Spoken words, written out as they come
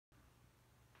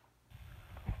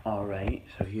Alright,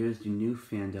 so here's the new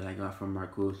fan that I got from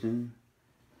Mark Wilson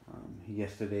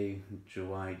yesterday,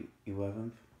 July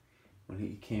 11th, when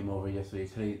he came over yesterday.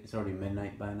 Today, it's already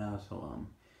midnight by now, so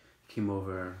he came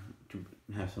over to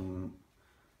have some,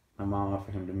 my mom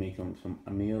offered him to make him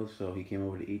a meal, so he came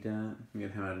over to eat that. Me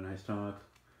and him had a nice talk.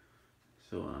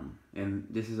 So, and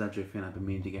this is actually a fan I've been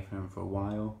meaning to get for him for a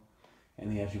while,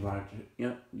 and he actually brought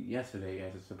it yesterday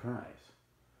as a surprise.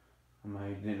 I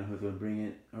didn't know who was going to bring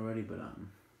it already, but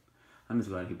I'm just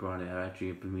glad he brought it. I actually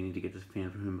have been meaning to get this fan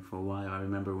for him for a while. I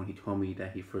remember when he told me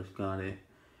that he first got it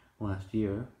last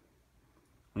year.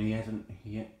 When he hasn't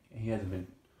been.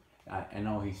 I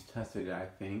know he's tested it, I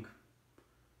think.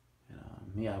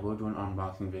 And yeah, we'll do an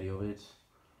unboxing video.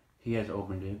 He has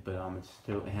opened it, but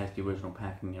it has the original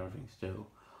packing and everything still,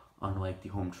 unlike the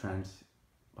Home Trends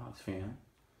box fan.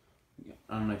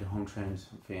 Unlike the Home Trends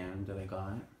fan that I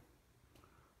got.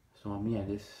 So yeah,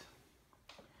 this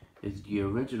is the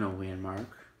original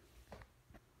landmark,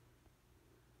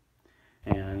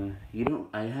 and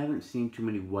I haven't seen too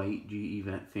many white GE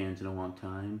vent fans in a long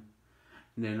time.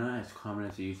 They're not as common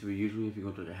as they used to be. Usually if you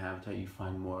go to the Habitat, you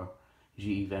find more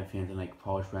GE vent fans in like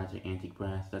polished brass or antique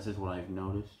brass. That's just what I've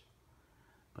noticed.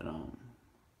 But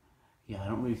yeah, I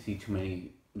don't really see too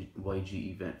many white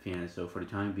GE vent fans, so for the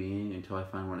time being, until I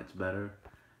find one that's better,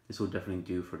 this will definitely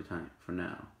do for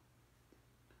now.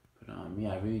 But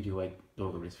yeah, I really do like the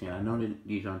look of this fan. I know that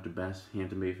these aren't the best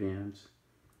Hampton made fans,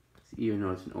 even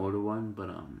though it's an older one, but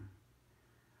I'm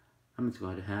just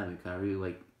glad to have it. I really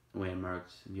like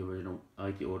Landmarks, the original. I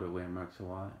like the older Landmarks a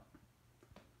lot.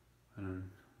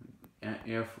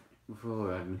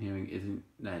 Airflow I've been hearing isn't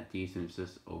that decent. It's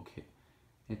just okay.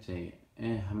 It's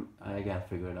I gotta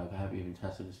figure it out. I haven't even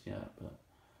tested this yet, but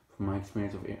from my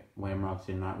experience with Landmarks,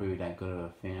 they're not really that good of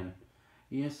a fan.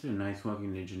 Yes, they're nice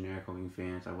looking, they're generic looking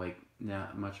fans. I like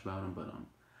that much about them, but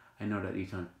I know that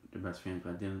these aren't the best fans,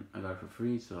 but I got it for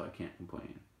free, so I can't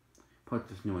complain. Plus,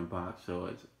 this new in box, so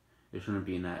it shouldn't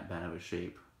be in that bad of a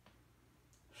shape.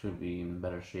 It should be in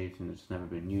better shape since it's never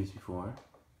been used before.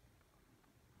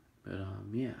 But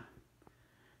yeah.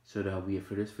 So that'll be it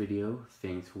for this video.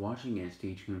 Thanks for watching and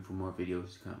stay tuned for more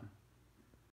videos to come.